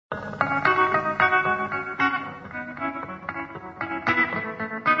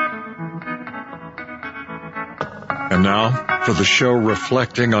And now, for the show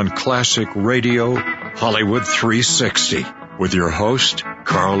reflecting on classic radio, Hollywood 360, with your host,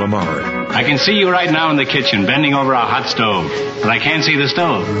 Carl Amari. I can see you right now in the kitchen, bending over a hot stove, but I can't see the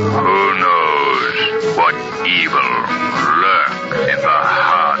stove. Who knows what evil lurks in the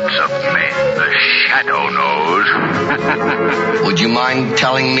hearts of men? The shadow knows. Would you mind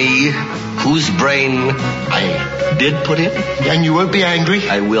telling me whose brain I did put in? And you won't be angry?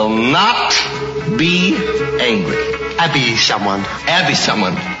 I will not be angry. Abby someone. Abby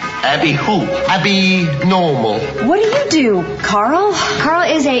someone. Abby who? Abby normal. What do you do, Carl? Carl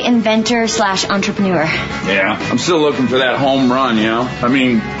is a inventor/entrepreneur. Yeah, I'm still looking for that home run, you know? I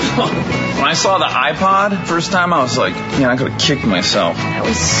mean, when I saw the iPod first time, I was like, I could have kicked myself. That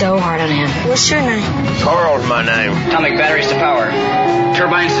was so hard on him. What's your name? Carl's my name. Atomic batteries to power.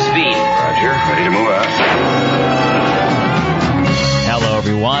 Turbines to speed. Roger, ready to move out. Hello,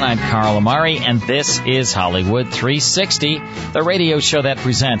 everyone. I'm Carl Amari, and this is Hollywood 360, the radio show that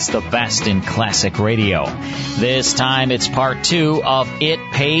presents the best in classic radio. This time, it's part 2 of It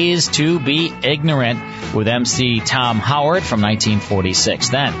Pays to Be Ignorant with MC Tom Howard from 1946.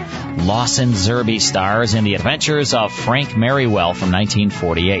 Then, Lawson Zerbe stars in The Adventures of Frank Merriwell from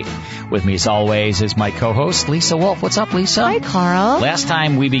 1948. With me, as always, is my co-host, Lisa Wolf. What's up, Lisa? Hi, Carl. Last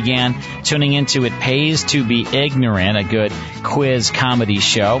time we began tuning into It Pays to Be Ignorant, a good quiz comedy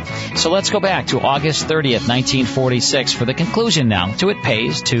show. So let's go back to August 30th, 1946 for the conclusion now to It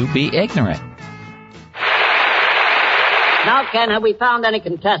Pays to Be Ignorant. Now, Ken, have we found any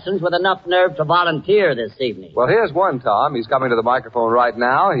contestants with enough nerve to volunteer this evening? Well, here's one, Tom. He's coming to the microphone right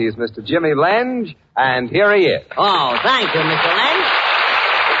now. He's Mr. Jimmy Lenge, and here he is. Oh, thank you, Mr. Lenge.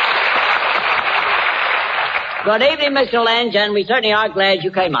 Good evening, Mr. Lenge, and we certainly are glad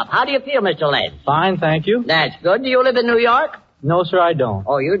you came up. How do you feel, Mr. Lenge? Fine, thank you. That's good. Do you live in New York? No, sir, I don't.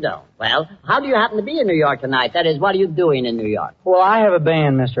 Oh, you don't? Well, how do you happen to be in New York tonight? That is, what are you doing in New York? Well, I have a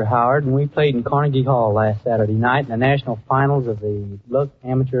band, Mr. Howard, and we played in Carnegie Hall last Saturday night in the national finals of the Look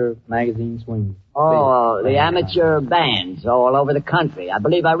Amateur Magazine Swing. Oh, the amateur bands all over the country. I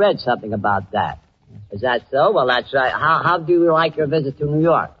believe I read something about that. Is that so? Well, that's right. How do you like your visit to New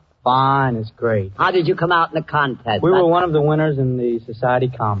York? Fine, it's great. How did you come out in the contest? We were one of the winners in the Society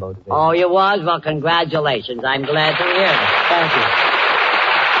Combo division. Oh, you was? Well, congratulations. I'm glad to hear that. Thank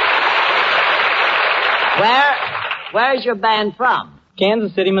you. Where's your band from?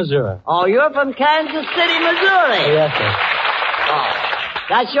 Kansas City, Missouri. Oh, you're from Kansas City, Missouri. Yes, sir. Oh,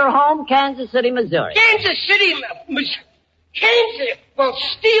 that's your home, Kansas City, Missouri. Kansas City, Kansas will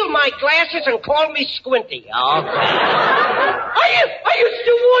steal my glasses and call me Squinty. Okay. I used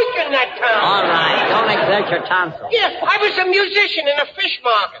to work in that town. All right, don't exert your tonsils. Yes, I was a musician in a fish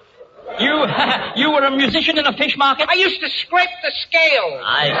market. You were a musician in a fish market? I used to scrape the scales.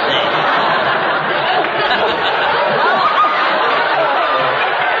 I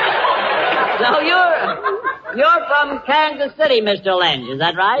see. So you're from Kansas City, Mr. Lenge, is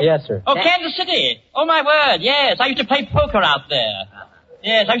that right? Yes, sir. Oh, Kansas City. Oh, my word, yes. I used to play poker out there.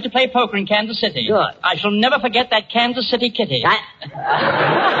 Yes, I used to play poker in Kansas City. Good. I shall never forget that Kansas City kitty. Very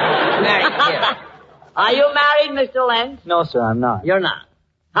cute. Are you married, Mr. Lenge? No, sir, I'm not. You're not.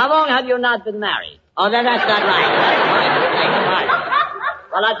 How long have you not been married? Oh, then that's not right. That's right.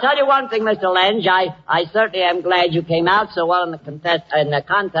 Well, I'll tell you one thing, Mr. Lenge. I certainly am glad you came out so well in the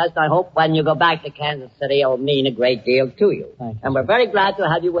contest. I hope when you go back to Kansas City, it'll mean a great deal to you. Thank you. And we're very glad to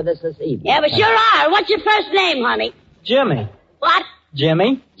have you with us this evening. Yeah, but sure are. What's your first name, honey? Jimmy. What?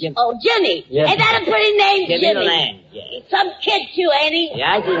 Jimmy. Oh, Jimmy. Yes. Ain't that a pretty name, Jimmy Lenge, yes. He's some kid, too, ain't he?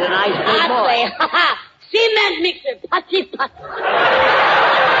 Yes, he's a nice big boy. Cement mixer. Putty, putty.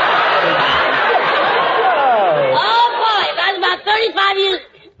 Oh, boy. If I was about 35 years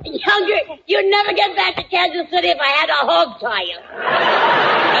younger, you'd never get back to Kansas City if I had a hog tie you.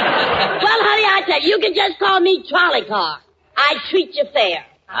 Well, honey, I tell you can just call me Trolley Car. I treat you fair.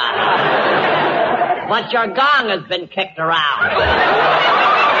 But your gong has been kicked around.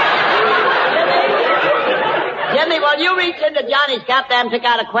 Jimmy, will you reach into Johnny's cap and pick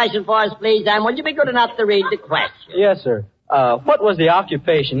out a question for us, please? And would you be good enough to read the question? Yes, sir. What was the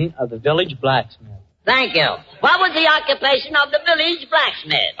occupation of the village blacksmith? Thank you. What was the occupation of the village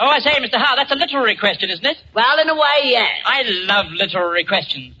blacksmith? Oh, I say, Mr. Howe, that's a literary question, isn't it? Well, in a way, yes. I love literary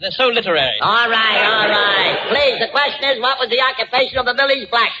questions. They're so literary. All right. Please, the question is, what was the occupation of the village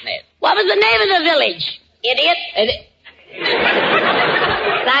blacksmith? What was the name of the village? Idiot.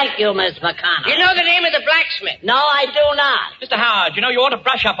 Thank you, Miss McConnell. You know the name of the blacksmith? No, I do not. Mr. Howard, you know, you ought to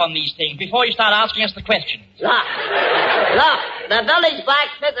brush up on these things before you start asking us the questions. Look, the village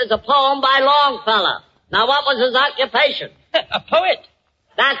blacksmith is a poem by Longfellow. Now, what was his occupation? A poet.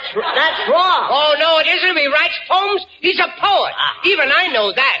 That's wrong. Oh, no, it isn't. He writes poems. He's a poet. Even I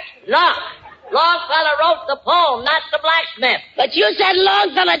know that. Look, Longfellow wrote the poem, not the blacksmith. But you said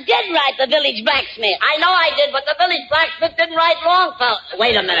Longfellow did write the village blacksmith. I know I did, but the village blacksmith didn't write Longfellow.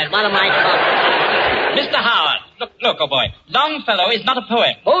 Wait a minute, what am I talking? Mr. Howard, look, oh boy. Longfellow is not a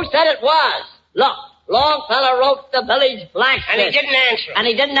poet. Who said it was? Look, Longfellow wrote the village blacksmith. And he didn't answer him. And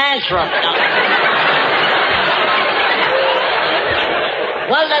he didn't answer him.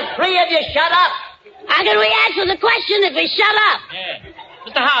 Well, the three of you shut up. How can we answer the question if we shut up? Yeah.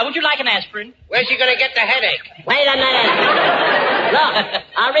 Mr. Howard, would you like an aspirin? Where's he going to get the headache? Wait a minute. Look,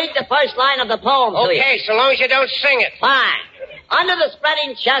 I'll read the first line of the poem to you. Okay, so long as you don't sing it. Fine. Under the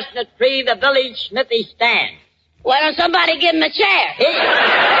spreading chestnut tree, the village smithy stands. Why don't somebody give him a chair?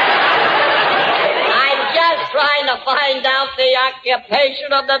 I'm just trying to find out the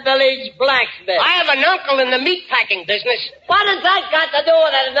occupation of the village blacksmith. I have an uncle in the meatpacking business. What has that got to do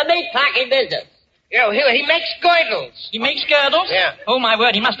with it in the meatpacking business? You know, he makes girdles. He makes girdles? Yeah. Oh, my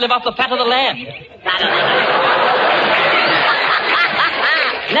word, he must live off the fat of the land.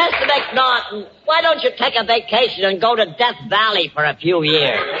 Mr. McNaughton, why don't you take a vacation and go to Death Valley for a few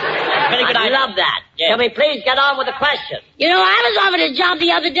years? Very good I idea. love that. Yeah. Can we please get on with the question? You know, I was offered a job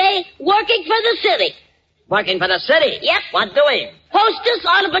the other day working for the city. Working for the city? Yep. What doing? Hostess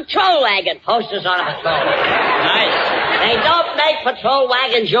on a patrol wagon. Hostess on a patrol wagon. Nice. They don't make patrol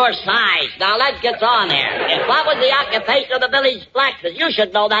wagons your size. Now, let's get on there. What was the occupation of the village blacksmith? You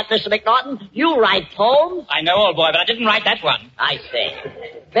should know that, Mr. McNaughton. You write poems. I know, old boy, but I didn't write that one. I see.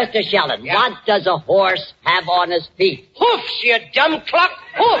 Mr. Shelton, what does a horse have on his feet? Hoofs, you dumb cluck.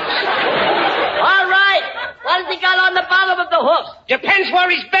 Hoofs. All right. What has he got on the bottom of the hoofs? Depends where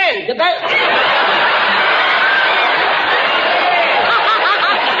he's been.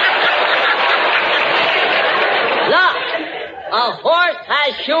 Look, a horse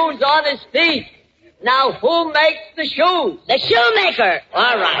has shoes on his feet. Now, who makes the shoes? The shoemaker.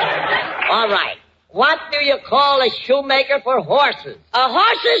 All right. What do you call a shoemaker for horses? A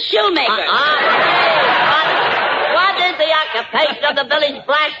horse's shoemaker. What is the occupation of the village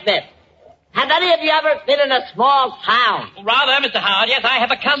blacksmith? Have any of you ever been in a small town? Rather, Mr. Howard, yes, I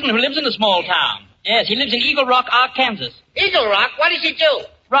have a cousin who lives in a small town. Yes, he lives in Eagle Rock, Arkansas. Eagle Rock? What does he do?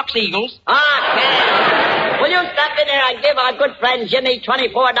 Rocks eagles. Will you step in here and give our good friend Jimmy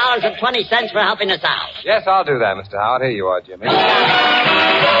 $24.20 for helping us out? Yes, I'll do that, Mr. Howard. Here you are, Jimmy. Now,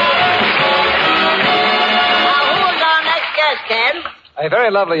 who's our next guest, Ken? A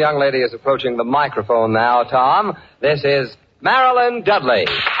very lovely young lady is approaching the microphone now, Tom. This is Marilyn Dudley.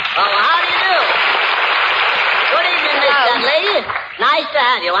 Oh, how do you do? Good evening, Miss Dudley. Nice to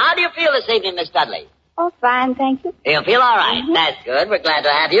have you. How do you feel this evening, Miss Dudley? Oh, fine, thank you. You feel all right. Mm-hmm. That's good. We're glad to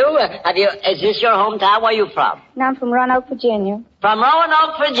have you. Is this your hometown? Where are you from? No, I'm from Roanoke, Virginia. From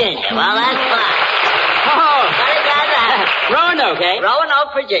Roanoke, Virginia. Well, that's fine. Oh, very glad to have you. Roanoke, eh?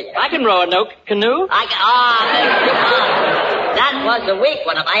 Roanoke, Virginia. I can Roanoke. Canoe? That was a weak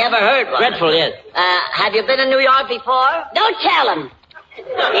one, if I ever heard one. Dreadful, yes. Have you been in New York before? Don't tell him. He's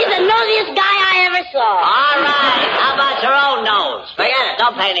the nosiest guy I ever saw. All right. How about your own nose? Forget it.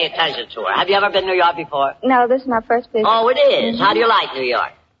 Don't pay any attention to her. Have you ever been to New York before? No, this is my first visit. Oh, it is? How do you like New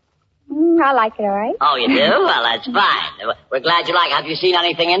York? I like it, all right. Oh, you do? Well, that's fine. We're glad you like it. Have you seen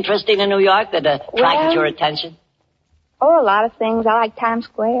anything interesting in New York that attracted your attention? Oh, a lot of things. I like Times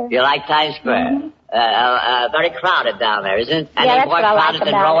Square. You like Times Square? Very crowded down there, isn't it? Yeah, Any that's more what I like crowded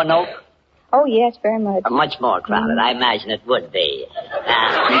than about it. Roanoke? Oh, yes, very much. Much more crowded. I imagine it would be.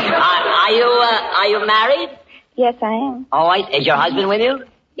 Are you married? Yes, I am. Oh, is your husband with you?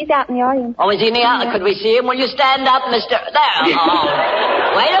 He's out in the audience. Oh, is he in the audience? Could we see him? Will you stand up, Mr. There.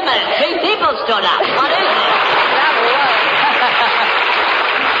 Oh. Wait a minute. 3 people stood up. What is it?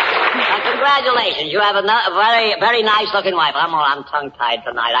 Congratulations. You have a very, very nice-looking wife. I'm tongue-tied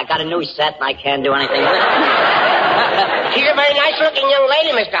tonight. I got a new set, and I can't do anything with it. She's a very nice-looking young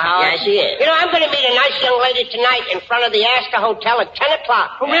lady, Mr. Howard. Yeah, she is. You know, I'm going to meet a nice young lady tonight in front of the Astor Hotel at 10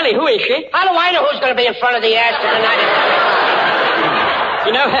 o'clock. Oh, really? Who is she? How do I know who's going to be in front of the Astor tonight?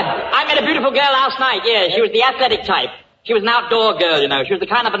 You know, I met a beautiful girl last night, yeah. She was the athletic type. She was an outdoor girl, you know. She was the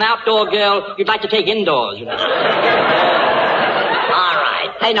kind of an outdoor girl you'd like to take indoors, you know. All right.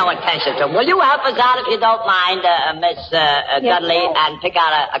 Pay no attention to him. Will you help us out, if you don't mind, Miss Dudley, and pick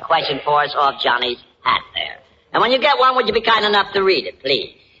out a question for us off Johnny's hat there? And when you get one, would you be kind enough to read it,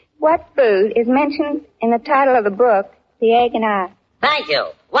 please? What food is mentioned in the title of the book, The Egg and I? Thank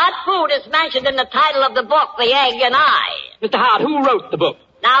you. What food is mentioned in the title of the book, The Egg and I? Mr. Howard, who wrote the book?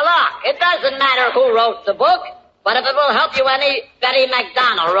 Now, look, it doesn't matter who wrote the book, but if it will help you any, Betty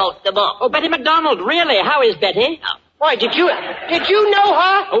McDonald wrote the book. Oh, Betty McDonald, really? How is Betty? Oh, Why, did you know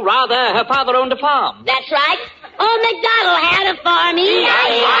her? Oh, rather. Her father owned a farm. That's right. Old McDonald had a farm.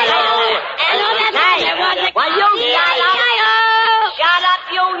 Shut up,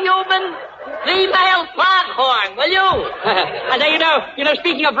 you human female foghorn, will you? I say, you know,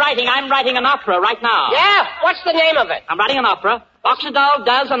 speaking of writing, I'm writing an opera right now. Yeah? What's the name of it? I'm writing an opera. Oxydol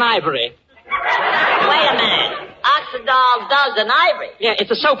Does an Ivory. Wait a minute. Oxydol Does an Ivory? Yeah,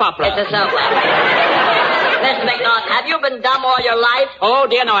 it's a soap opera. It's a soap opera. Mr. McNaughton, have you been dumb all your life? Oh,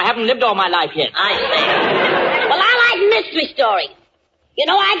 dear, no, I haven't lived all my life yet. I see. Well, I like mystery stories. You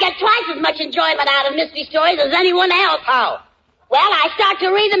know, I get twice as much enjoyment out of mystery stories as anyone else. How? Well, I start to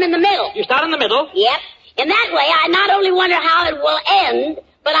read them in the middle. You start in the middle? Yep. In that way, I not only wonder how it will end,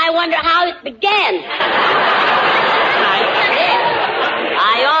 but I wonder how it began.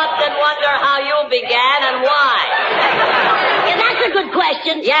 I often wonder how you began and why. Yeah, that's a good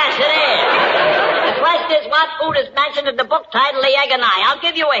question. Yes, it is. The question is what food is mentioned in the book titled The Egg and I. I'll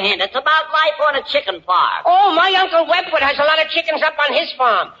give you a hint. It's about life on a chicken farm. Oh, my Uncle Webwood has a lot of chickens up on his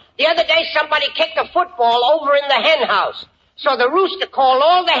farm. The other day, somebody kicked a football over in the hen house. So the rooster called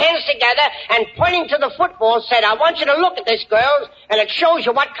all the hens together and, pointing to the football, said, I want you to look at this, girls, and it shows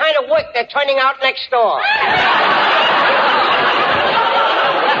you what kind of work they're turning out next door.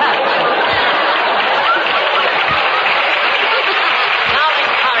 Don't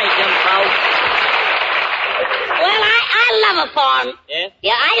encourage him, folks. Well, I love a farm. Yeah?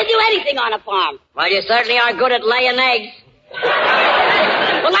 Yeah, I can do anything on a farm. Well, you certainly are good at laying eggs.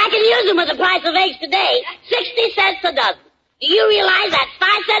 Well, I can use them at the price of eggs today. 60 cents a dozen. Do you realize that's 5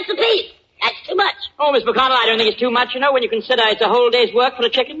 cents a piece? That's too much. Oh, Miss McConnell, I don't think it's too much, when you consider it's a whole day's work for a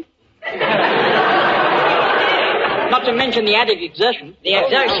chicken. Not to mention the added exertion. The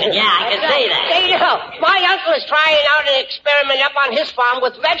exertion, yeah, I can see that. Hey, my uncle is trying out an experiment up on his farm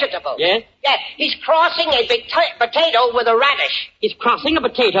with vegetables. Yeah? Yeah, he's crossing a potato with a radish. He's crossing a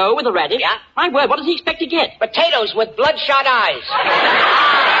potato with a radish? Yeah. My word, what does he expect to get? Potatoes with bloodshot eyes.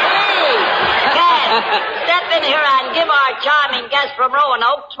 Step in here and give our charming guest from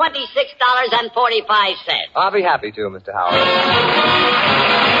Roanoke $26.45. I'll be happy to, Mr. Howard.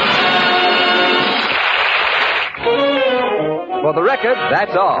 For the record,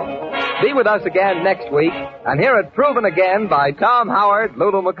 that's all. Be with us again next week and hear it proven again by Tom Howard,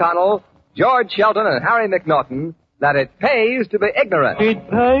 Lulu McConnell, George Shelton, and Harry McNaughton that it pays to be ignorant. It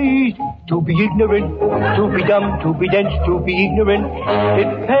pays to be ignorant, to be dumb, to be dense, to be ignorant.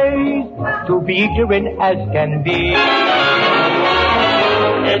 It pays to be ignorant as can be.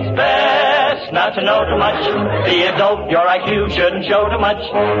 It's best not to know too much. Be adult, your IQ shouldn't show too much.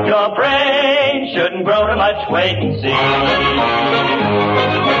 Your brain shouldn't grow too much. Wait and see.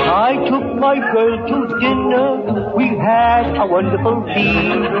 I took my girl to dinner. We had a wonderful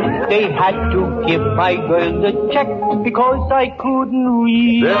meal. They had to give my girl the check because I couldn't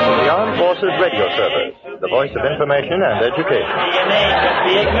read. This is the Armed Forces Radio Service, the voice of information and education.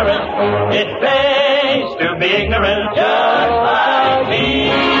 Be ignorant. It pays to be ignorant just like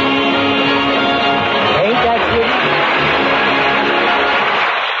me. Ain't that good?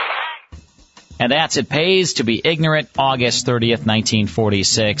 And that's It Pays to Be Ignorant, August 30th,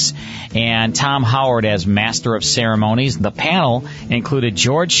 1946. And Tom Howard as Master of Ceremonies. The panel included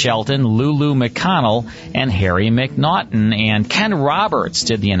George Shelton, Lulu McConnell, and Harry McNaughton. And Ken Roberts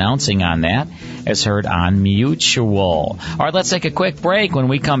did the announcing on that, as heard on Mutual. All right, let's take a quick break. When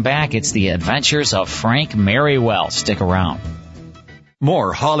we come back, it's the Adventures of Frank Merriwell. Stick around.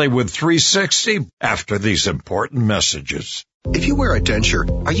 More Hollywood 360 after these important messages. If you wear a denture,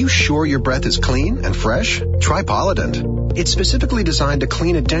 are you sure your breath is clean and fresh? Try Polident. It's specifically designed to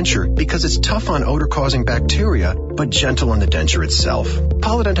clean a denture because it's tough on odor-causing bacteria, but gentle on the denture itself.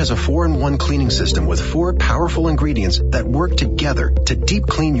 Polident has a 4-in-1 cleaning system with 4 powerful ingredients that work together to deep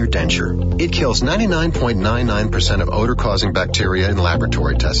clean your denture. It kills 99.99% of odor-causing bacteria in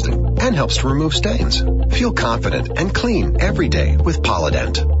laboratory testing and helps to remove stains. Feel confident and clean every day with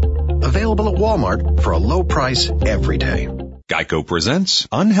Polident. Available at Walmart for a low price every day. Geico presents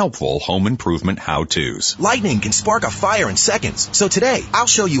Unhelpful Home Improvement How-Tos. Lightning can spark a fire in seconds. So today, I'll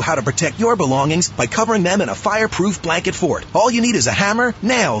show you how to protect your belongings by covering them in a fireproof blanket fort. All you need is a hammer,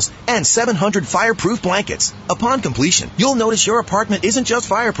 nails, and 700 fireproof blankets. Upon completion, you'll notice your apartment isn't just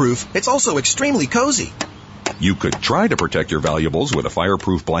fireproof, it's also extremely cozy. You could try to protect your valuables with a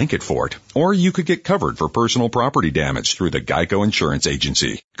fireproof blanket fort, or you could get covered for personal property damage through the Geico Insurance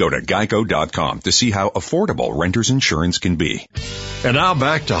Agency. Go to geico.com to see how affordable renter's insurance can be. And now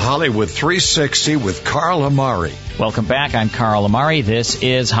back to Hollywood 360 with Carl Amari. Welcome back. I'm Carl Amari. This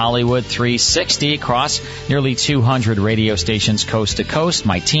is Hollywood 360 across nearly 200 radio stations coast to coast.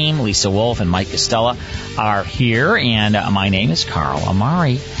 My team, Lisa Wolf and Mike Costello, are here, and my name is Carl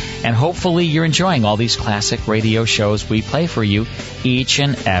Amari. And hopefully you're enjoying all these classic radio shows we play for you each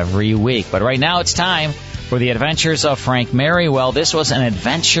and every week. But right now it's time for the Adventures of Frank Merriwell. This was an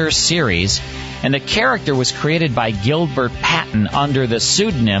adventure series, and the character was created by Gilbert Patton under the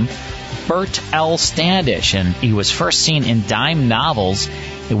pseudonym Bert L. Standish, and he was first seen in dime novels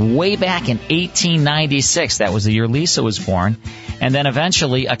way back in 1896. That was the year Lisa was born. And then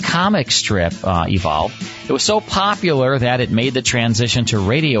eventually a comic strip evolved. It was so popular that it made the transition to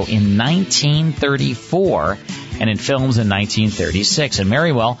radio in 1934 and in films in 1936. And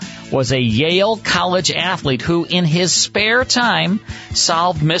Merriwell was a Yale College athlete who, in his spare time,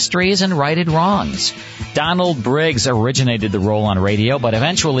 solved mysteries and righted wrongs. Donald Briggs originated the role on radio, but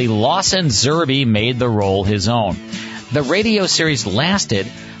eventually Lawson Zerbe made the role his own. The radio series lasted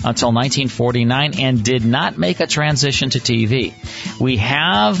until 1949 and did not make a transition to TV. We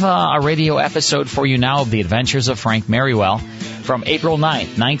have a radio episode for you now of The Adventures of Frank Merriwell from April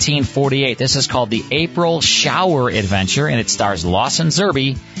 9th, 1948. This is called The April Shower Adventure, and it stars Lawson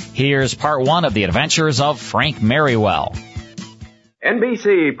Zerbe. Here's part one of The Adventures of Frank Merriwell.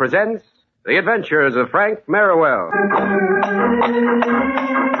 NBC presents The Adventures of Frank Merriwell.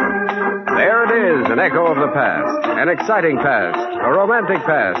 There it is, an echo of the past, an exciting past, a romantic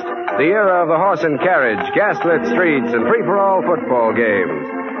past, the era of the horse and carriage, gaslit streets, and free-for-all football games.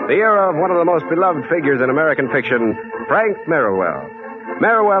 The era of one of the most beloved figures in American fiction, Frank Merriwell.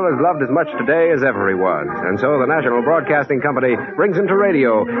 Merriwell is loved as much today as ever he was, and so the National Broadcasting Company brings him to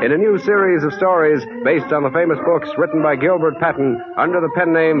radio in a new series of stories based on the famous books written by Gilbert Patton under the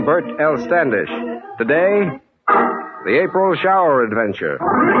pen name Bert L. Standish. Today, The April Shower Adventure.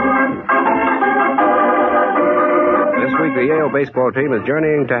 This week, the Yale baseball team is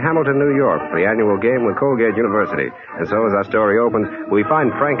journeying to Hamilton, New York for the annual game with Colgate University. And so, as our story opens, we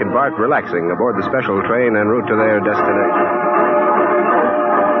find Frank and Bart relaxing aboard the special train en route to their destination.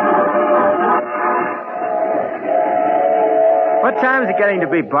 What time is it getting to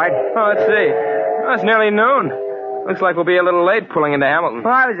be, Bart? Oh, let's see. Oh, it's nearly noon. Looks like we'll be a little late pulling into Hamilton.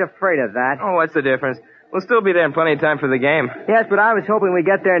 Well, I was afraid of that. Oh, what's the difference? We'll still be there in plenty of time for the game. Yes, but I was hoping we'd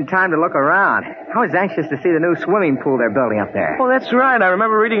get there in time to look around. I was anxious to see the new swimming pool they're building up there. Oh, that's right. I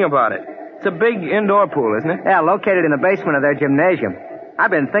remember reading about it. It's a big indoor pool, isn't it? Yeah, located in the basement of their gymnasium.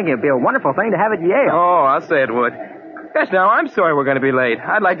 I've been thinking it'd be a wonderful thing to have at Yale. Oh, I'll say it would. Gosh, now, I'm sorry we're going to be late.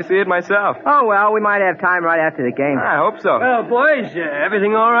 I'd like to see it myself. Oh, well, we might have time right after the game. I hope so. Well, boys,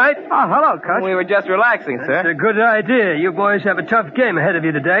 everything all right? Oh, hello, Coach. We were just relaxing, sir. That's a good idea. You boys have a tough game ahead of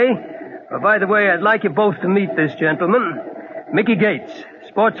you today. By the way, I'd like you both to meet this gentleman, Mickey Gates,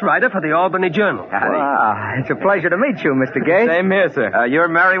 sports writer for the Albany Journal. Ah, it's a pleasure to meet you, Mr. Gates. Same here, sir. You're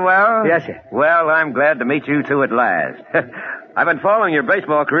Merriwell? Yes, sir. Well, I'm glad to meet you two at last. I've been following your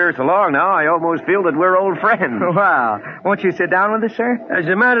baseball career so long now, I almost feel that we're old friends. Wow. Won't you sit down with us, sir? As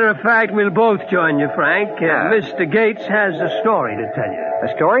a matter of fact, we'll both join you, Frank. Mr. Gates has a story to tell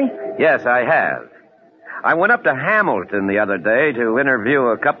you. A story? Yes, I have. I went up to Hamilton the other day to interview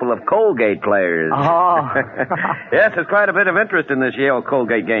a couple of Colgate players. Oh. Yes, there's quite a bit of interest in this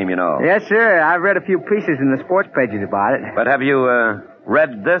Yale-Colgate game, you know. Yes, sir. I've read a few pieces in the sports pages about it. But have you,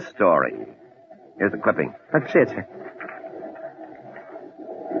 read this story? Here's the clipping. Let's see it, sir.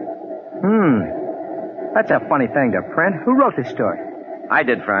 That's a funny thing to print. Who wrote this story? I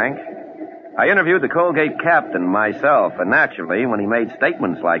did, Frank. I interviewed the Colgate captain myself, and naturally, when he made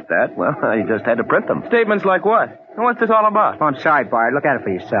statements like that, well, I just had to print them. Statements like what? What's this all about? Oh, I'm sorry, Bart. Look at it for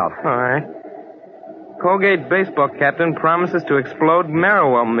yourself. All right. Colgate baseball captain promises to explode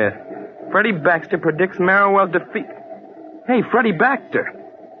Merriwell myth. Freddie Baxter predicts Merriwell's defeat. Hey, Freddie Baxter.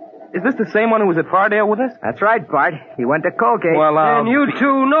 Is this the same one who was at Fardale with us? That's right, Bart. He went to Colgate. Well, And you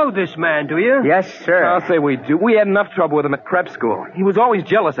two know this man, do you? Yes, sir. I'll say we do. We had enough trouble with him at prep school. He was always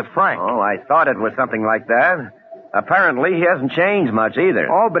jealous of Frank. Oh, I thought it was something like that. Apparently, he hasn't changed much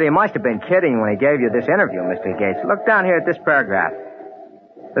either. Oh, but he must have been kidding when he gave you this interview, Mr. Gates. Look down here at this paragraph.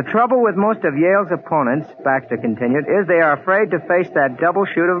 The trouble with most of Yale's opponents, Baxter continued, is they are afraid to face that double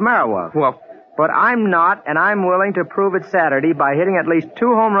shoot of Merriwell. Well, but I'm not, and I'm willing to prove it Saturday by hitting at least 2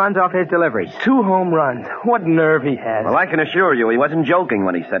 home runs off his deliveries. 2 home runs. What nerve he has. Well, I can assure you he wasn't joking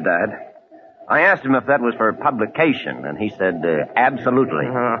when he said that. I asked him if that was for publication, and he said, absolutely.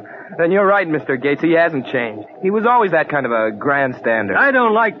 Then you're right, Mr. Gates. He hasn't changed. He was always that kind of a grandstander. I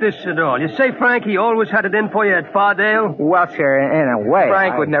don't like this at all. You say Frank, he always had it in for you at Fardale? Well, sir, in a way.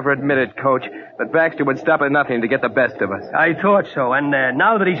 Frank would never admit it, Coach, but Baxter would stop at nothing to get the best of us. I thought so, and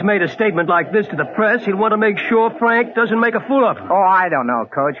now that he's made a statement like this to the press, he'll want to make sure Frank doesn't make a fool of him. Oh, I don't know,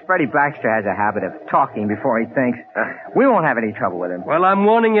 Coach. Freddie Baxter has a habit of talking before he thinks. We won't have any trouble with him. Well, I'm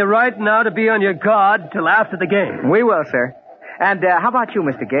warning you right now to be on your guard till after the game. We will, sir. And how about you,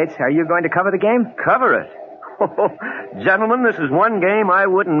 Mr. Gates? Are you going to cover the game? Cover it? Oh, gentlemen, this is one game I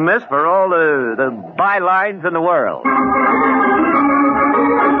wouldn't miss for all the bylines in the world.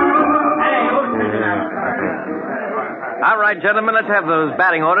 All right, gentlemen, let's have those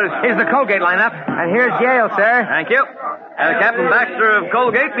batting orders. Here's the Colgate lineup. And here's Yale, sir. Thank you. Captain Baxter of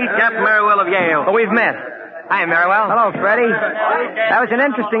Colgate beats Captain Merriwell of Yale. Well, we've met. Hi, Merriwell. Hello, Freddie. That was an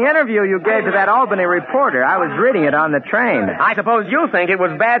interesting interview you gave to that Albany reporter. I was reading it on the train. I suppose you think it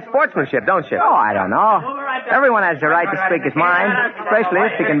was bad sportsmanship, don't you? Oh, I don't know. Everyone has the right to speak his mind, especially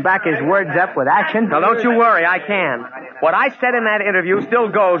if he can back his words up with action. Now, don't you worry, I can. What I said in that interview still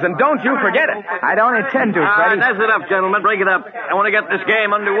goes, and don't you forget it. I don't intend to, Freddie. That's enough, gentlemen. Break it up. I want to get this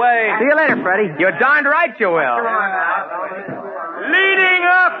game underway. See you later, Freddie. You're darned right you will. Leading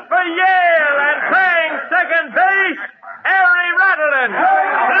off for Yale and playing second base, Harry Rattleton.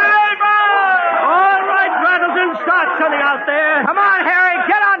 Play ball! All right, Rattleton, start something out there. Come on, Harry,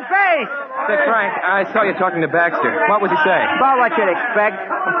 get on base. Say, Frank, I saw you talking to Baxter. What was he saying? About what you'd expect.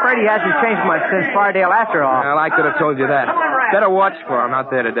 I'm afraid he hasn't changed much since Fardale after all. Well, I could have told you that. Better watch for him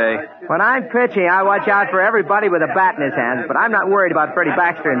out there today. When I'm pitching, I watch out for everybody with a bat in his hands, but I'm not worried about Freddie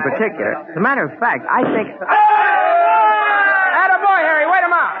Baxter in particular. As a matter of fact, I think... Attaboy, Harry, wait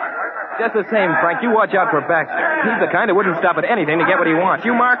him out. Just the same, Frank, you watch out for Baxter. He's the kind who wouldn't stop at anything to get what he wants.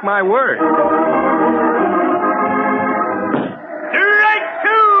 You mark my word. Strike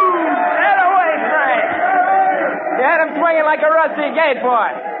two! Get away, Frank. You had him swinging like a rusty gate, boy.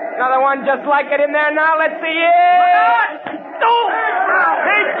 Another one just like it in there now. Let's see it.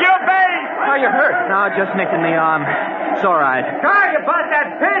 Take your base! Oh, you're hurt. No, just nicked in the arm. It's all right. Sorry about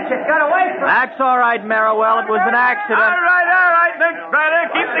that pitch. It got away from... That's all right, Merriwell. It was an accident. All right, Mix Batter.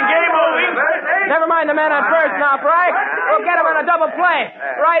 Keep the game moving. Never mind the man on first now, Frank. We'll get him on a double play.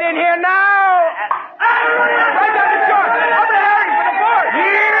 Right in here now. Right down the short. Over to Harry for the board.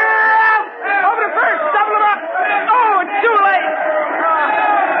 Yeah! Over to first. Double him up. Oh, it's too late.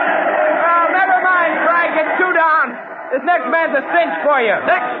 Oh, never mind, Frank. It's two down. This next man's a cinch for you.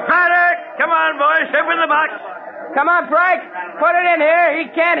 Next batter. Come on, boys. Step in the box. Come on, Frank. Put it in here. He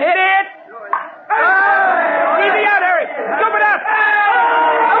can't hit it. Easy out, Harry. Scoop it up.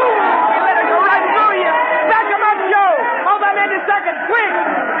 Oh, you let it go right through you. Back him up, Joe. Hold on into second. Quick.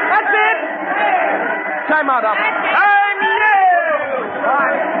 That's it. Time out, up. Time, Yale!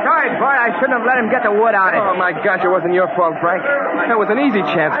 Sorry, boy. I shouldn't have let him get the wood on it. Oh, my gosh. It wasn't your fault, Frank. That was an easy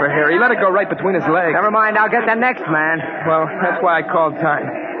chance for Harry. He let it go right between his legs. Never mind. I'll get the next man. Well, that's why I called time.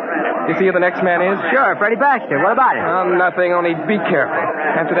 You see who the next man is? Sure, Freddie Baxter. What about it? Nothing, only be careful.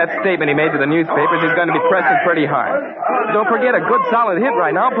 After that statement he made to the newspapers, he's going to be pressing pretty hard. Don't forget, a good solid hit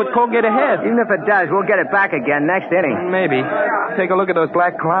right now will put Colgate ahead. Even if it does, we'll get it back again next inning. Maybe. Take a look at those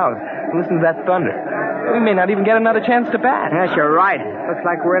black clouds. Listen to that thunder. We may not even get another chance to bat. Yes, you're right. Looks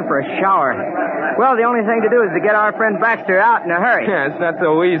like we're in for a shower. Well, the only thing to do is to get our friend Baxter out in a hurry. Yeah, it's not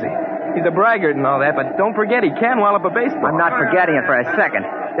so easy. He's a braggart and all that, but don't forget he can wallop a baseball. I'm not forgetting it for a second.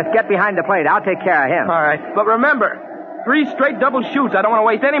 Just get behind the plate. I'll take care of him. All right. But remember, 3 straight double shoots. I don't want to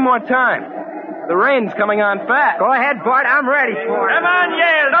waste any more time. The rain's coming on fast. Go ahead, Bart. I'm ready for it. Come on,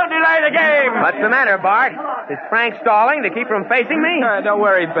 Yale. Don't delay the game. What's the matter, Bart? Is Frank stalling to keep from facing me? Don't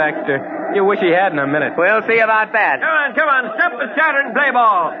worry, Baxter. You wish he had in a minute. We'll see about that. Come on. Stop the chatter and play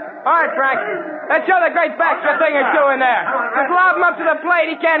ball. All right, Frank. Let's show the great Baxter thing or two in there. Just lob him up to the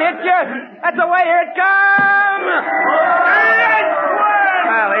plate. He can't hit you. That's the way. Here it comes.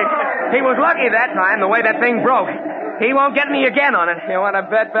 Well, he was lucky that time, the way that thing broke. He won't get me again on it. You want to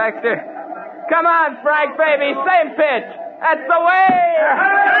bet, Baxter? Come on, Frank, baby. Same pitch. That's the way.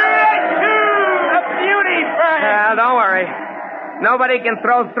 A beauty, Frank. Well, don't worry. Nobody can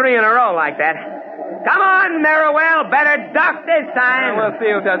throw 3 in a row like that. Come on, Merriwell. Better duck this time. We'll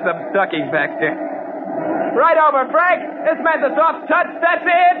see who does the ducking, Baxter. Right over, Frank. This man's a soft touch. That's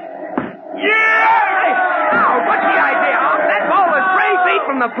it. Yeah! Oh, what's the idea? That ball was 3 feet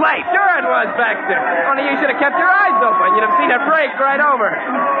from the plate. Sure it was, Baxter. Only you should have kept your eyes open. You'd have seen it break right over.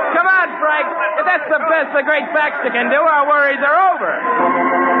 Come on, Frank. If that's the best the great Baxter can do, our worries are over.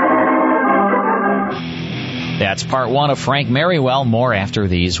 That's part 1 of Frank Merriwell. More after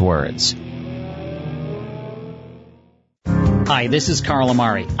these words. Hi, this is Carl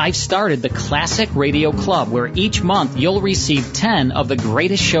Amari. I've started the Classic Radio Club, where each month you'll receive 10 of the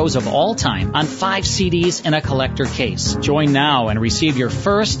greatest shows of all time on 5 CDs in a collector case. Join now and receive your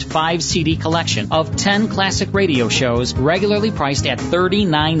first 5 CD collection of 10 classic radio shows, regularly priced at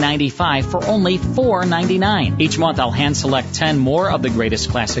 $39.95 for only $4.99. Each month I'll hand select 10 more of the greatest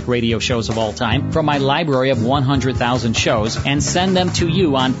classic radio shows of all time from my library of 100,000 shows and send them to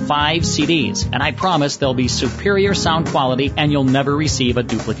you on 5 CDs. And I promise they'll be superior sound quality and you'll never receive a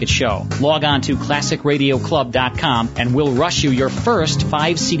duplicate show. Log on to ClassicRadioClub.com and we'll rush you your first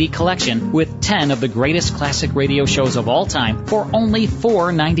 5 CD collection with 10 of the greatest classic radio shows of all time for only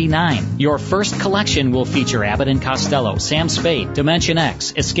 $4.99. Your first collection will feature Abbott and Costello, Sam Spade, Dimension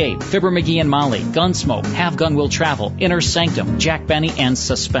X, Escape, Fibber McGee and Molly, Gunsmoke, Have Gun Will Travel, Inner Sanctum, Jack Benny, and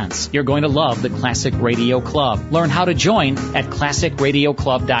Suspense. You're going to love the Classic Radio Club. Learn how to join at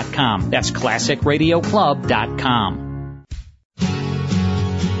ClassicRadioClub.com. That's ClassicRadioClub.com.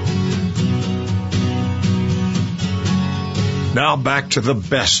 Now back to the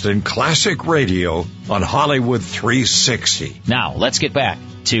best in classic radio on Hollywood 360. Now, let's get back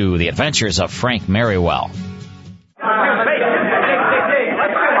to the Adventures of Frank Merriwell. All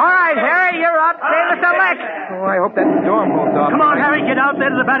right, Harry, you're up. Save us a lick. Oh, I hope that storm holds off. Come on, Harry, get out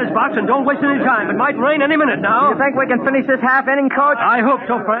there to the batter's box and don't waste any time. It might rain any minute now. You think we can finish this half inning, Coach? I hope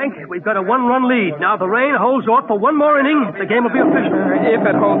so, Frank. We've got a 1-run lead. Now, if the rain holds off for one more inning, the game will be official. If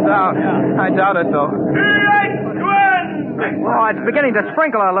it holds out. I doubt it, though. Oh, it's beginning to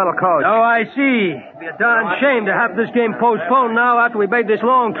sprinkle a little, Coach. Oh, I see. It'd be a darn shame to have this game postponed now after we made this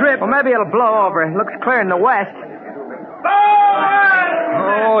long trip. Well, maybe it'll blow over. It looks clear in the west.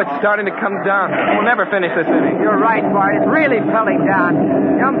 Oh, it's starting to come down. We'll never finish this inning. You're right, Bart. It's really pelting down.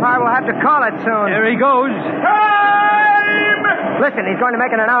 The umpire will have to call it soon. Here he goes. Time! Listen, he's going to make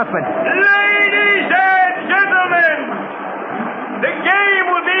an announcement. Ladies and gentlemen, the game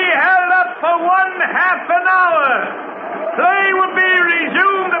will be held up for 1/2 an hour. Play will be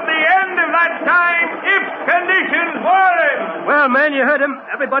resumed at the end of that time if conditions warrant. Well, man, you heard him.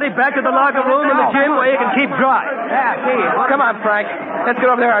 Everybody back to the locker room and the gym where you can keep dry. Yeah, see. Come on, Frank. Let's get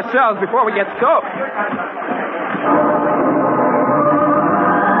over there ourselves before we get soaked.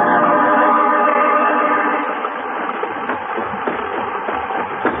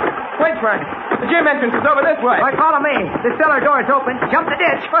 Wait, Frank. The gym entrance is over this way. All right, follow me. The cellar door is open. Jump the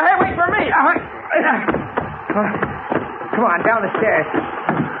ditch. Well, hey, wait for me. Come on, down the stairs.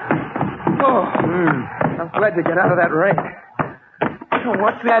 Oh, I'm glad to get out of that rain. Oh,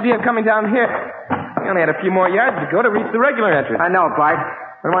 what's the idea of coming down here? We only had a few more yards to go to reach the regular entrance. I know, Bart.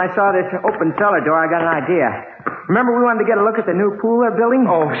 But when I saw this open cellar door, I got an idea. Remember we wanted to get a look at the new pool they're building?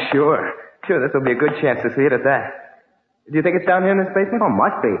 Oh, sure. Sure, this will be a good chance to see it at that. Do you think it's down here in this basement? Oh,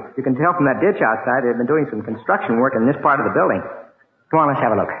 must be. You can tell from that ditch outside they've been doing some construction work in this part of the building. Come on, let's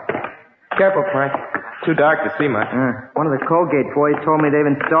have a look. Careful, Frank. Too dark to see much. One of the Colgate boys told me they've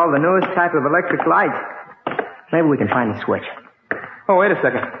installed the newest type of electric lights. Maybe we can find the switch. Oh, wait a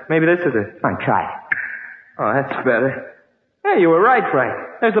second. Maybe this is it. Come on, try it. Oh, that's better. Hey, you were right, Frank.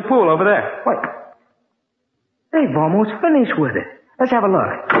 There's the pool over there. Wait. They've almost finished with it. Let's have a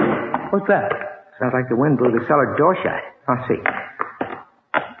look. What's that? Sounds like the wind blew the cellar door shut. I'll see.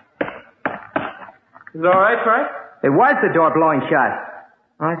 Is it all right, Frank? It was the door blowing shut.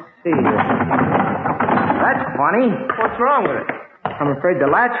 I see. That's funny. What's wrong with it? I'm afraid the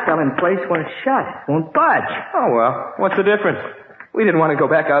latch fell in place when it's shut. It won't budge. Oh, well, what's the difference? We didn't want to go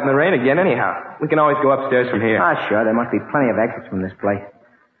back out in the rain again anyhow. We can always go upstairs from here. Ah, sure. There must be plenty of exits from this place.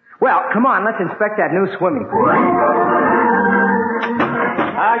 Well, come on. Let's inspect that new swimming pool.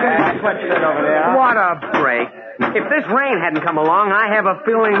 I got what you got over there. What a break. If this rain hadn't come along, I have a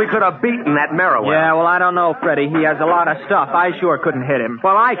feeling we could have beaten that Merriwell. Yeah, well, I don't know, Freddie. He has a lot of stuff. I sure couldn't hit him.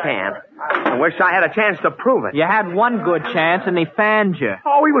 Well, I can. I wish I had a chance to prove it. You had one good chance, and he fanned you.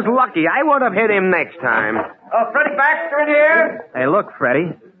 Oh, he was lucky. I would have hit him next time. Freddie Baxter in here? Hey, look,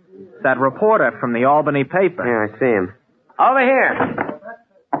 Freddie. It's that reporter from the Albany paper. Yeah, I see him. Over here.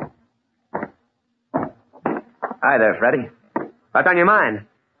 Hi there, Freddie. What's on your mind?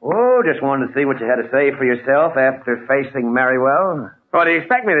 Oh, just wanted to see what you had to say for yourself after facing Merriwell. What, do you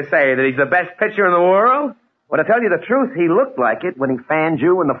expect me to say? That he's the best pitcher in the world? Well, to tell you the truth, he looked like it when he fanned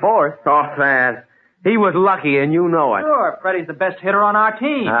you in the fourth. Oh, man. He was lucky, and you know it. Sure, Freddie's the best hitter on our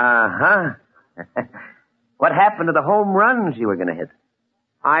team. Uh-huh. What happened to the home runs you were going to hit?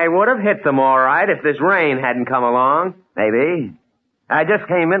 I would have hit them all right if this rain hadn't come along. Maybe. I just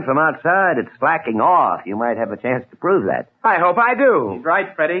came in from outside. It's slacking off. You might have a chance to prove that. I hope I do. He's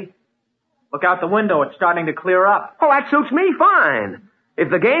right, Freddie. Look out the window. It's starting to clear up. Oh, that suits me fine. If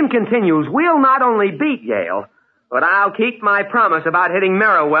the game continues, we'll not only beat Yale, But I'll keep my promise about hitting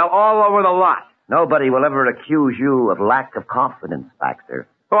Merriwell all over the lot. Nobody will ever accuse you of lack of confidence, Baxter.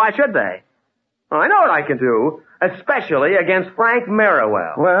 Why should they? Well, I know what I can do, especially against Frank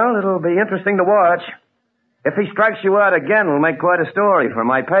Merriwell. Well, it'll be interesting to watch. If he strikes you out again, we'll make quite a story for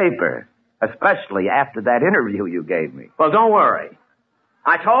my paper. Especially after that interview you gave me. Well, don't worry.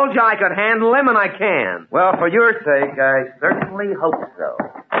 I told you I could handle him, and I can. Well, for your sake, I certainly hope so.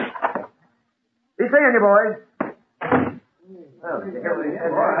 Be seeing you, boys.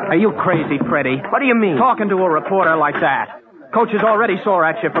 Are you crazy, Freddie? What do you mean? Talking to a reporter like that. Coach is already sore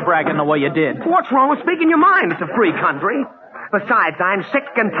at you for bragging the way you did. What's wrong with speaking your mind? It's a free country. Besides, I'm sick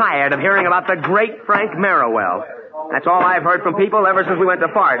and tired of hearing about the great Frank Merriwell. That's all I've heard from people ever since we went to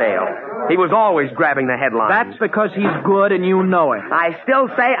Fardale. He was always grabbing the headlines. That's because he's good and you know it. I still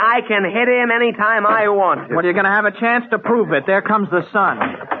say I can hit him anytime I want to. Well, you're going to have a chance to prove it. There comes the sun.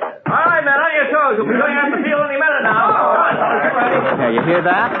 All right, man, on your toes. We'll be going out the field any minute now. Yeah, you hear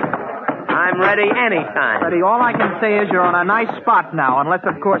that? I'm ready anytime. Freddie, all I can say is you're on a nice spot now, unless,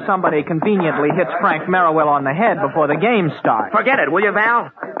 of course, somebody conveniently hits Frank Merriwell on the head before the game starts. Forget it, will you,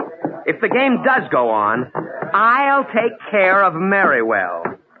 Val? If the game does go on, I'll take care of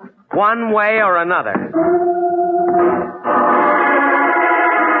Merriwell, one way or another.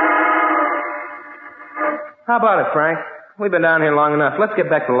 How about it, Frank? We've been down here long enough. Let's get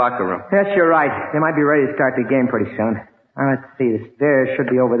back to the locker room. Yes, you're right. They might be ready to start the game pretty soon. Now, let's see. The stairs should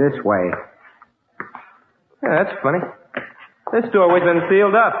be over this way. Yeah, that's funny. This doorway's been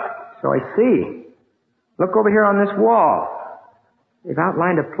sealed up. So I see. Look over here on this wall. They've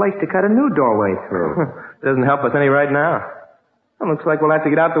outlined a place to cut a new doorway through. Doesn't help us any right now. It looks like we'll have to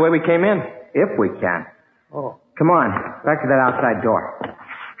get out the way we came in. If we can. Oh. Come on, back to that outside door.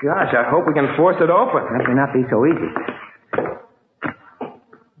 Gosh, I hope we can force it open. That may not be so easy.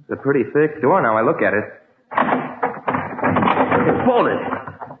 It's a pretty thick door now I look at it. It's folded.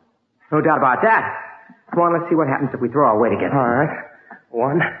 No doubt about that. Come on, let's see what happens if we throw our weight against it. All right.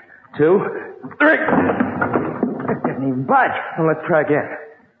 1, 2, 3. It didn't even budge. Well, let's try again.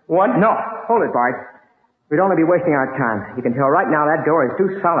 1. No, hold it, Bart. We'd only be wasting our time. You can tell right now that door is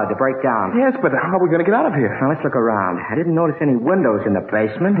too solid to break down. Yes, but how are we going to get out of here? Now, let's look around. I didn't notice any windows in the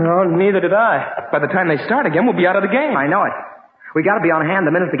basement. No, neither did I. By the time they start again, we'll be out of the game. I know it. We got to be on hand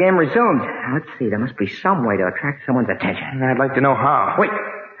the minute the game resumes. Now, let's see. There must be some way to attract someone's attention. I'd like to know how. Wait.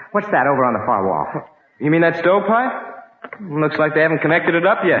 What's that over on the far wall? You mean that stovepipe? Looks like they haven't connected it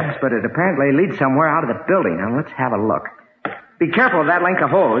up yet. Yes, but it apparently leads somewhere out of the building. Now, let's have a look. Be careful of that length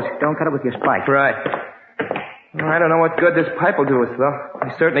of hose. Don't cut it with your spike. Right. Well, I don't know what good this pipe will do us, though.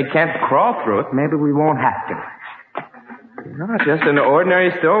 We certainly can't crawl through it. Maybe we won't have to. No, just an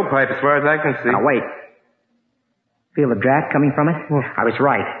ordinary stovepipe as far as I can see. Now, wait. Feel the draft coming from it? I was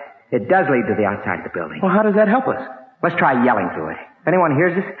right. It does lead to the outside of the building. Well, how does that help us? Let's try yelling through it. If anyone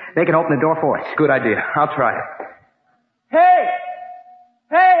hears us, they can open the door for us. Good idea. I'll try it. Hey!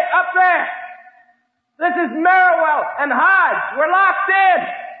 Hey, up there! This is Merriwell and Hodge. We're locked in.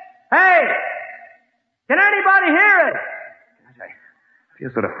 Hey! Can anybody hear it? I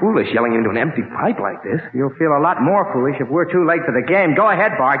feel sort of foolish yelling into an empty pipe like this. You'll feel a lot more foolish if we're too late for the game. Go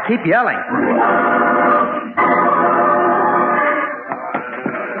ahead, Bart. Keep yelling.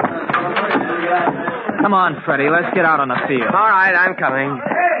 Come on, Freddie. Let's get out on the field. All right, I'm coming.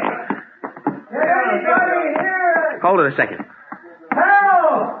 Hold it a second.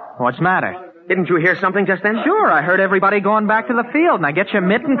 What's the matter? Didn't you hear something just then? Sure, I heard everybody going back to the field. Now get your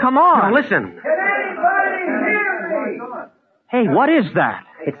mitt and come on. Now listen. Hey, what is that?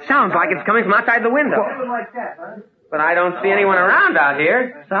 It sounds like it's coming from outside the window. But I don't see anyone around out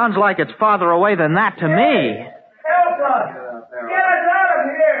here. Sounds like it's farther away than that to me. Help us! Get us out of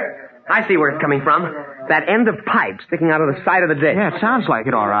here! I see where it's coming from. That end of pipe sticking out of the side of the ditch. Yeah, it sounds like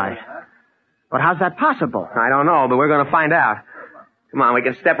it, all right. But how's that possible? I don't know, but we're going to find out. Come on, we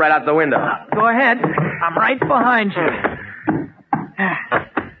can step right out the window. Go ahead. I'm right behind you.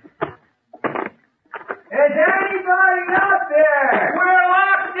 Is anybody out there? We're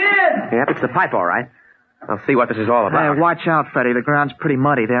locked in. Yep, it's the pipe, all right. I'll see what this is all about. Hey, watch out, Freddie. The ground's pretty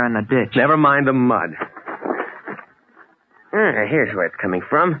muddy there in the ditch. Never mind the mud. Here's where it's coming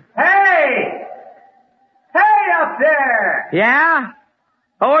from. Hey! Hey up there! Yeah?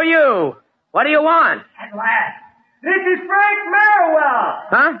 Who are you? What do you want? At last. This is Frank Merriwell.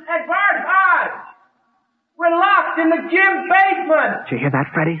 Huh? And Bart Hodge. We're locked in the gym basement. Did you hear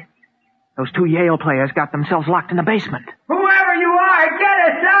that, Freddie? Those two Yale players got themselves locked in the basement. Whoever you are,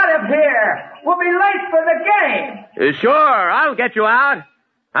 get us out of here. We'll be late for the game. Sure, I'll get you out.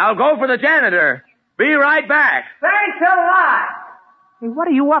 I'll go for the janitor. Be right back. Thanks a lot. Hey, what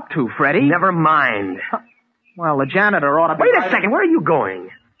are you up to, Freddie? Never mind. Well, the janitor ought to be... Wait a second. Where are you going?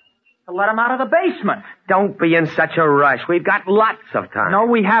 To let him out of the basement. Don't be in such a rush. We've got lots of time. No,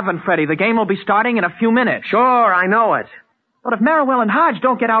 we haven't, Freddie. The game will be starting in a few minutes. Sure, I know it. But if Merriwell and Hodge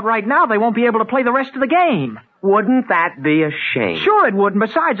don't get out right now, they won't be able to play the rest of the game. Wouldn't that be a shame? Sure it would, and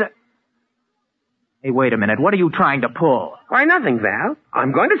besides... Hey, wait a minute. What are you trying to pull? Why, nothing, Val.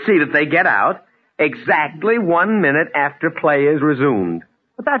 I'm going to see that they get out exactly 1 minute after play is resumed.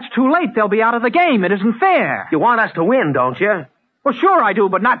 But that's too late. They'll be out of the game. It isn't fair. You want us to win, don't you? Well, sure I do,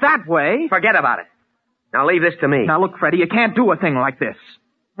 but not that way. Forget about it. Now leave this to me. Now, look, Freddie, you can't do a thing like this.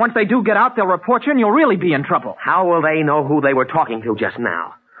 Once they do get out, they'll report you, and you'll really be in trouble. How will they know who they were talking to just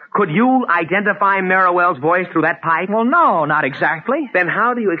now? Could you identify Merriwell's voice through that pipe? Well, no, not exactly. Then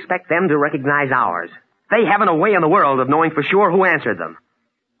how do you expect them to recognize ours? They haven't a way in the world of knowing for sure who answered them.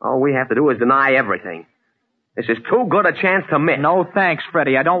 All we have to do is deny everything. This is too good a chance to miss. No thanks,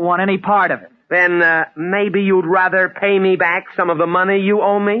 Freddie. I don't want any part of it. Then maybe you'd rather pay me back some of the money you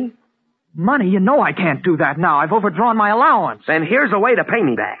owe me? Money? You know I can't do that now. I've overdrawn my allowance. Then here's a way to pay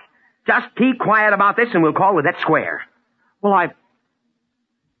me back. Just keep quiet about this and we'll call the debt square. Well,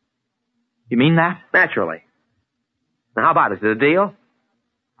 You mean that? Naturally. Now, how about it? Is it a deal?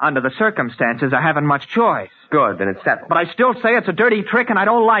 Under the circumstances, I haven't much choice. Good, then it's settled. But I still say it's a dirty trick and I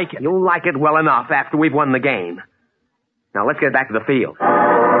don't like it. You'll like it well enough after we've won the game. Now, let's get back to the field.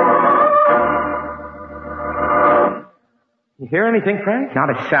 You hear anything, Frank? Not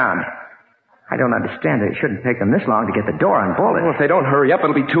a sound. I don't understand it. It shouldn't take them this long to get the door unbolted. Well, if they don't hurry up,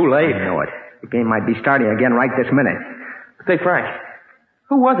 it'll be too late. I know it. The game might be starting again right this minute. Say, Frank,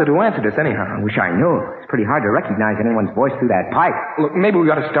 who was it who answered us anyhow? I wish I knew. It's pretty hard to recognize anyone's voice through that pipe. Look, maybe we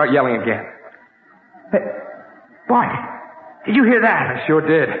ought to start yelling again. Hey, Bart, did you hear that? I sure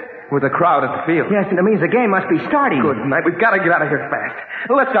did. With the crowd at the field. Yes, and it means the game must be starting. Good night. We've got to get out of here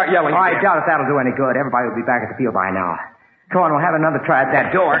fast. Let's start yelling Oh, again. I doubt if that'll do any good. Everybody will be back at the field by now. Come on, we'll have another try at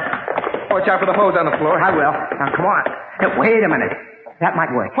that door. Watch out for the hose on the floor. I will. Now, come on. Hey, wait a minute. That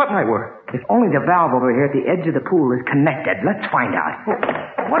might work. What might work? If only the valve over here at the edge of the pool is connected. Let's find out.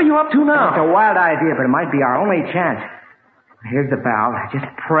 What are you up to now? It's a wild idea, but it might be our only chance. Here's the valve. Just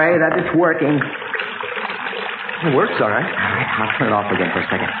pray that it's working. It works, all right. All right, I'll turn it off again for a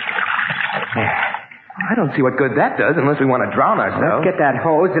second. There. I don't see what good that does unless we want to drown ourselves. Let's get that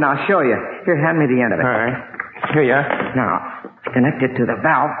hose and I'll show you. Here, hand me the end of it. All right. Here you are. Now, connect it to the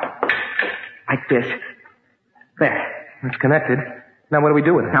valve. Like this. There. It's connected. Now what do we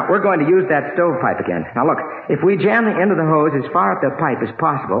do with it? Now, we're going to use that stovepipe again. Now, look, if we jam the end of the hose as far up the pipe as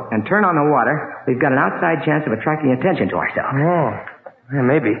possible and turn on the water, we've got an outside chance of attracting attention to ourselves. Oh, yeah,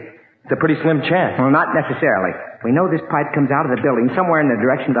 maybe. It's a pretty slim chance. Well, not necessarily. We know this pipe comes out of the building somewhere in the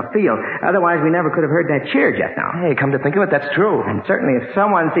direction of the field. Otherwise, we never could have heard that cheer just now. Hey, come to think of it, that's true. And certainly if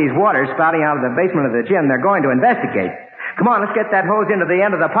someone sees water spouting out of the basement of the gym, they're going to investigate. Come on, let's get that hose into the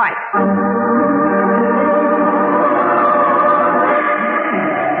end of the pipe.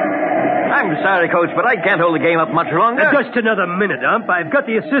 I'm sorry, Coach, but I can't hold the game up much longer. Just another minute, Ump. I've got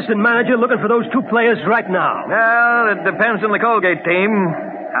the assistant manager looking for those two players right now. Well, it depends on the Colgate team.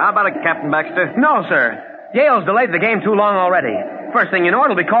 How about it, Captain Baxter? No, sir. Yale's delayed the game too long already. First thing you know,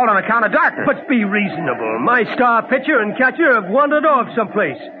 it'll be called on account of darkness. But be reasonable. My star pitcher and catcher have wandered off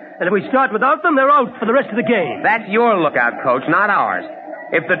someplace. And if we start without them, they're out for the rest of the game. That's your lookout, Coach, not ours.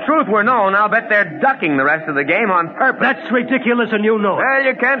 If the truth were known, I'll bet they're ducking the rest of the game on purpose. That's ridiculous, and you know it. Well,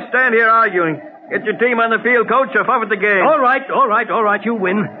 you can't stand here arguing. Get your team on the field, Coach, or forfeit the game. All right, you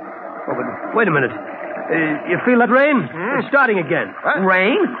win. Oh, but wait a minute. You feel that rain? It's starting again. What?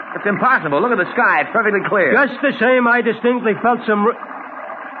 Rain? It's impossible. Look at the sky. It's perfectly clear. Just the same, I distinctly felt some...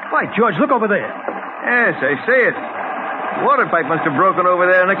 Why, George, look over there. Yes, I see it. The water pipe must have broken over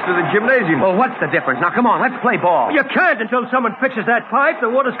there next to the gymnasium. Well, what's the difference? Now, come on, let's play ball. You can't until someone fixes that pipe. The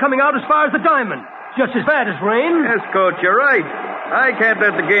water's coming out as far as the diamond. Just as bad as rain. Yes, Coach, you're right. I can't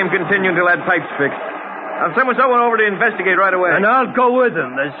let the game continue until that pipe's fixed. I'll send someone over to investigate right away. And I'll go with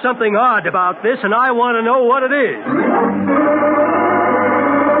them. There's something odd about this, and I want to know what it is.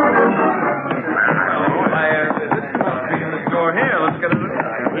 Door here. Let's get it.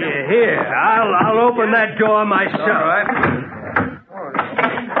 Here. I'll open that door myself. All right.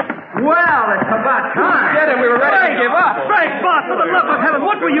 Well, it's about time. Get him. We were ready to give up. Frank, Bart, for the love of heaven,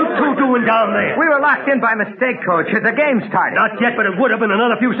 what were you two doing down there? We were locked in by mistake, Coach. The game started. Not yet, but it would have been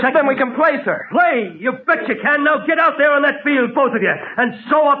another few seconds. Then we can play, sir. Play? You bet you can. Now get out there on that field, both of you, and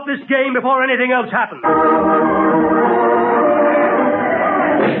sew up this game before anything else happens.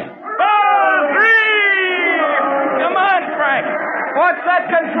 Ball three! Come on, Frank. What's that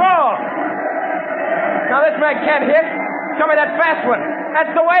control? Now, this man can't hit. Show me that fast one.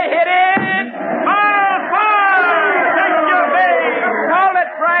 That's the way. Hit it! Ball five!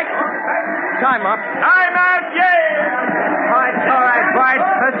 time up. Time out, Yale! All right, Bart.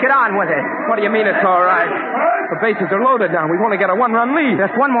 Let's get on with it. What do you mean it's all right? The bases are loaded now. We've only got a one-run lead.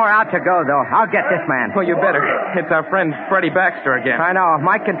 Just one more out to go, though. I'll get this man. Well, you better. It's our friend Freddie Baxter again. I know.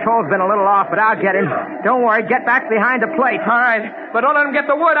 My control's been a little off, but I'll get him. Don't worry. Get back behind the plate. All right. But don't let him get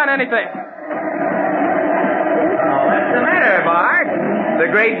the wood on anything. What's the matter, Bart?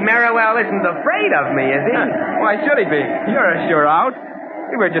 The great Merriwell isn't afraid of me, is he? Why should he be? You're sure out.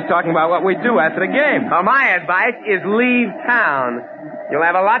 We were just talking about what we do after the game. Well, my advice is leave town. You'll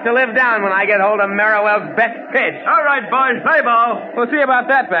have a lot to live down when I get hold of Merriwell's best pitch. All right, boys, play ball. We'll see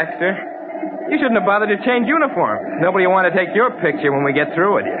about that, Baxter. You shouldn't have bothered to change uniform. Nobody will want to take your picture when we get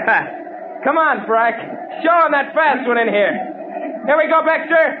through with you. Come on, Frank. Show him that fast one in here. Here we go,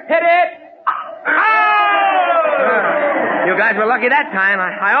 Baxter. Hit it. Oh! You guys were lucky that time.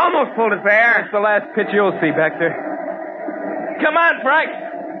 I almost pulled it fair. That's the last pitch you'll see, Baxter. Come on, Frank.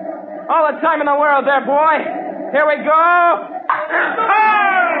 All the time in the world there, boy. Here we go.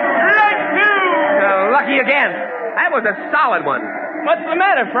 Strike two! Lucky again. That was a solid one. What's the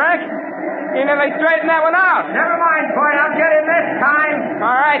matter, Frank? You nearly straightened that one out. Never mind, Bart. I'll get him this time.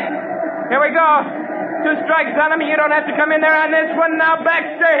 All right. Here we go. 2 strikes on him. You don't have to come in there on this one. Now,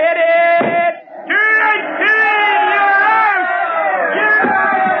 Baxter, hit it. Strike three! You're out! You're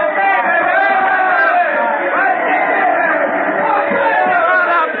out!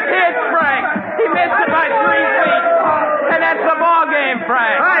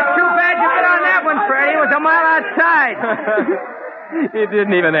 Frank. All right, too bad you hit on that one, Freddie. It was a mile outside. He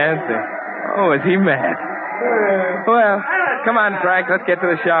didn't even answer. Oh, is he mad? Well, come on, Frank. Let's get to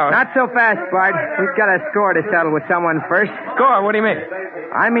the shower. Not so fast, Bart. We've got a score to settle with someone first. Score? What do you mean?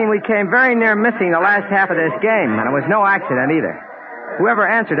 I mean, we came very near missing the last half of this game, and it was no accident either. Whoever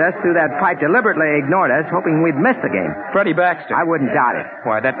answered us through that pipe deliberately ignored us, hoping we'd miss the game. Freddie Baxter. I wouldn't doubt it.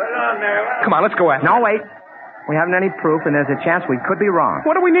 Why, that... Come on, let's go after him. No, wait. We haven't any proof, and there's a chance we could be wrong.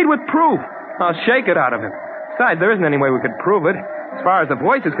 What do we need with proof? I'll shake it out of him. Besides, there isn't any way we could prove it. As far as the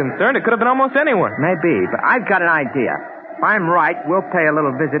voice is concerned, it could have been almost anyone. Maybe, but I've got an idea. If I'm right, we'll pay a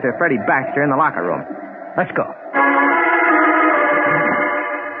little visit to Freddie Baxter in the locker room. Let's go.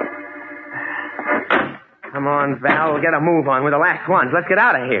 Come on, Val. We'll get a move on. We're the last ones. Let's get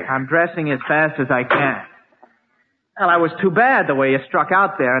out of here. I'm dressing as fast as I can. Well, that was too bad the way you struck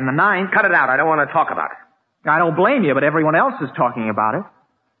out there in the ninth. Cut it out. I don't want to talk about it. I don't blame you, but everyone else is talking about it.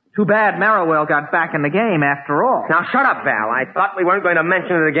 Too bad Merriwell got back in the game after all. Now, shut up, Val. I thought we weren't going to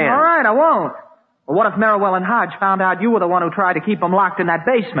mention it again. All right, I won't. Well, what if Merriwell and Hodge found out you were the one who tried to keep them locked in that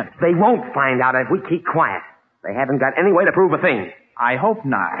basement? They won't find out if we keep quiet. They haven't got any way to prove a thing. I hope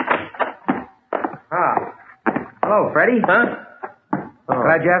not. Ah. Hello, Freddie. Huh? Oh.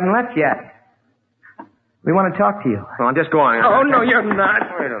 Glad you haven't left yet. We want to talk to you. Well, I'm just going. Oh, no, you're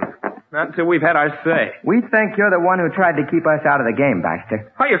not. Wait a minute. Not until we've had our say. We think you're the one who tried to keep us out of the game, Baxter.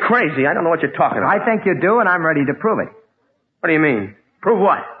 Oh, you're crazy. I don't know what you're talking about. I think you do, and I'm ready to prove it. What do you mean? Prove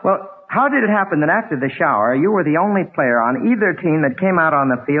what? Well, how did it happen that after the shower, you were the only player on either team that came out on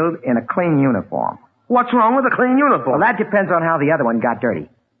the field in a clean uniform? What's wrong with a clean uniform? Well, that depends on how the other one got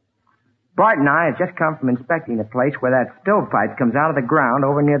dirty. Bart and I have just come from inspecting the place where that stovepipe comes out of the ground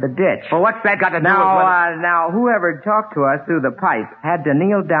over near the ditch. Well, what's that got to do with Now, whoever talked to us through the pipe had to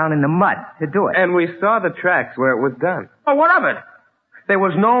kneel down in the mud to do it. And we saw the tracks where it was done. Oh, what of it? There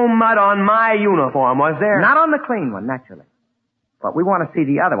was no mud on my uniform, was there? Not on the clean one, naturally. But we want to see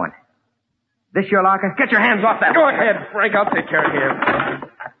the other one. This your locker? Get your hands off that. Go ahead, Frank. I'll take care of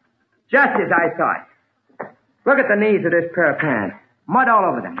him. Just as I thought. Look at the knees of this pair of pants. Mud all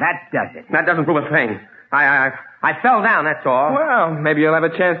over them. That does it. That doesn't prove a thing. I fell down, that's all. Well, maybe you'll have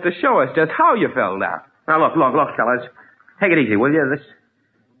a chance to show us just how you fell down. Now, look, fellas. Take it easy, will you?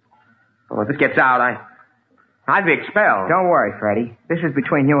 If this gets out, I'd be expelled. Don't worry, Freddie. This is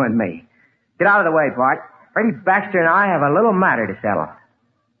between you and me. Get out of the way, Bart. Freddie Baxter and I have a little matter to settle.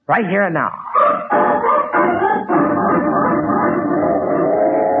 Right here and now.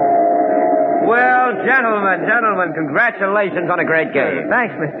 Well, gentlemen, congratulations on a great game.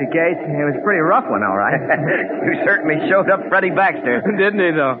 Thanks, Mr. Gates. It was a pretty rough one, all right. You certainly showed up Freddie Baxter. Didn't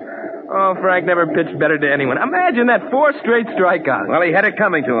he, though? Oh, Frank never pitched better to anyone. Imagine that 4 straight strikeouts. Well, he had it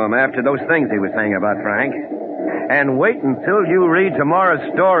coming to him after those things he was saying about Frank. And wait until you read tomorrow's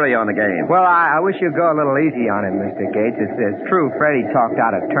story on the game. Well, I wish you'd go a little easy on him, Mr. Gates. It's true Freddie talked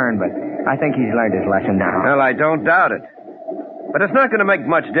out of turn, but I think he's learned his lesson now. Well, I don't doubt it. But it's not going to make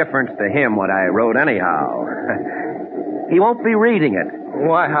much difference to him what I wrote anyhow. He won't be reading it.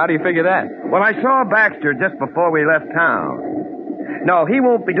 Why? How do you figure that? Well, I saw Baxter just before we left town. No, he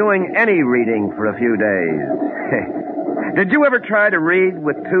won't be doing any reading for a few days. Did you ever try to read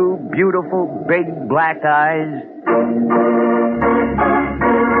with two beautiful, big black eyes?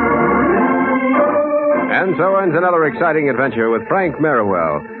 And so ends another exciting adventure with Frank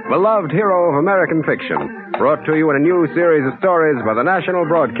Merriwell, beloved hero of American fiction, brought to you in a new series of stories by the National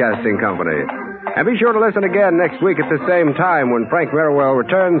Broadcasting Company. And be sure to listen again next week at the same time when Frank Merriwell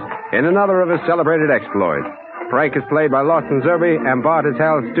returns in another of his celebrated exploits. Frank is played by Lawson Zerbe and Bart is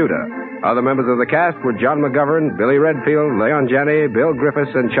Hal Studer. Other members of the cast were John McGovern, Billy Redfield, Leon Janney, Bill Griffiths,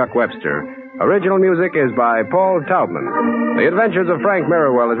 and Chuck Webster. Original music is by Paul Taubman. The Adventures of Frank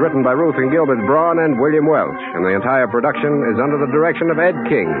Merriwell is written by Ruth and Gilbert Braun and William Welch, and the entire production is under the direction of Ed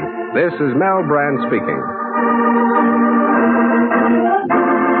King. This is Mel Brand speaking.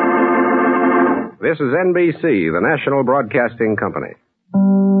 This is NBC, the National Broadcasting Company.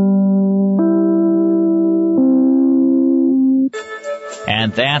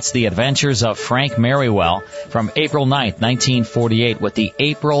 And that's The Adventures of Frank Merriwell from April 9th, 1948, with the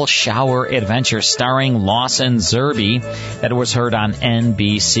April Shower Adventure starring Lawson Zerbe that was heard on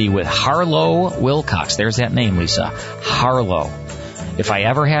NBC with Harlow Wilcox. There's that name, Lisa. Harlow. If I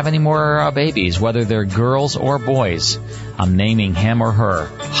ever have any more babies, whether they're girls or boys, I'm naming him or her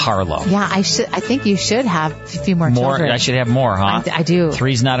Harlow. Yeah, I think you should have a few more children. I should have more, huh? I do.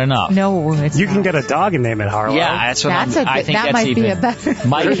 3's not enough. No, it's You can get a dog and name it Harlow. Yeah, that's what I think. That that's might even, be a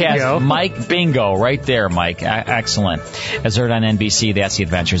better. Mike Bingo, right there, Mike. Excellent. As heard on NBC, that's The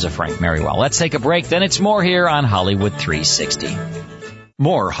Adventures of Frank Merriwell. Let's take a break. Then it's more here on Hollywood 360.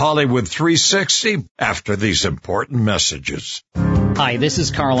 More Hollywood 360 after these important messages. Hi, this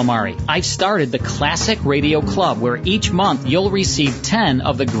is Carl Amari. I've started the Classic Radio Club, where each month you'll receive 10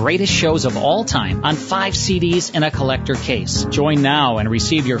 of the greatest shows of all time on 5 CDs in a collector case. Join now and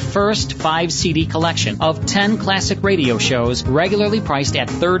receive your first 5 CD collection of 10 classic radio shows, regularly priced at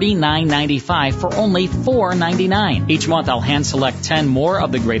 $39.95 for only $4.99. Each month I'll hand select 10 more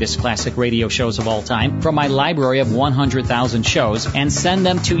of the greatest classic radio shows of all time from my library of 100,000 shows and send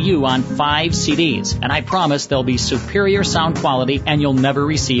them to you on 5 CDs. And I promise they'll be superior sound quality and you'll never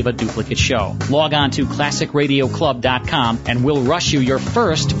receive a duplicate show. Log on to ClassicRadioClub.com and we'll rush you your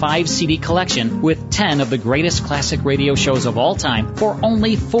first 5 CD collection with 10 of the greatest classic radio shows of all time for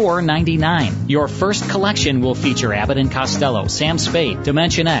only $4.99. Your first collection will feature Abbott and Costello, Sam Spade,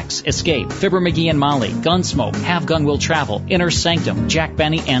 Dimension X, Escape, Fibber McGee and Molly, Gunsmoke, Have Gun Will Travel, Inner Sanctum, Jack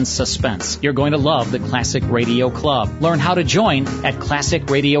Benny, and Suspense. You're going to love the Classic Radio Club. Learn how to join at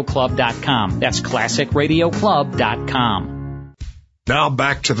ClassicRadioClub.com. That's ClassicRadioClub.com. Now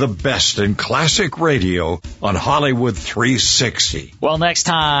back to the best in classic radio on Hollywood 360. Well, next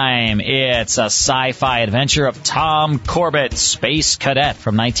time, it's a sci-fi adventure of Tom Corbett, Space Cadet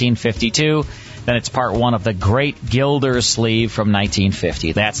from 1952. Then it's part 1 of The Great Gildersleeve from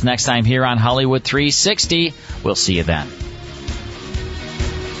 1950. That's next time here on Hollywood 360. We'll see you then.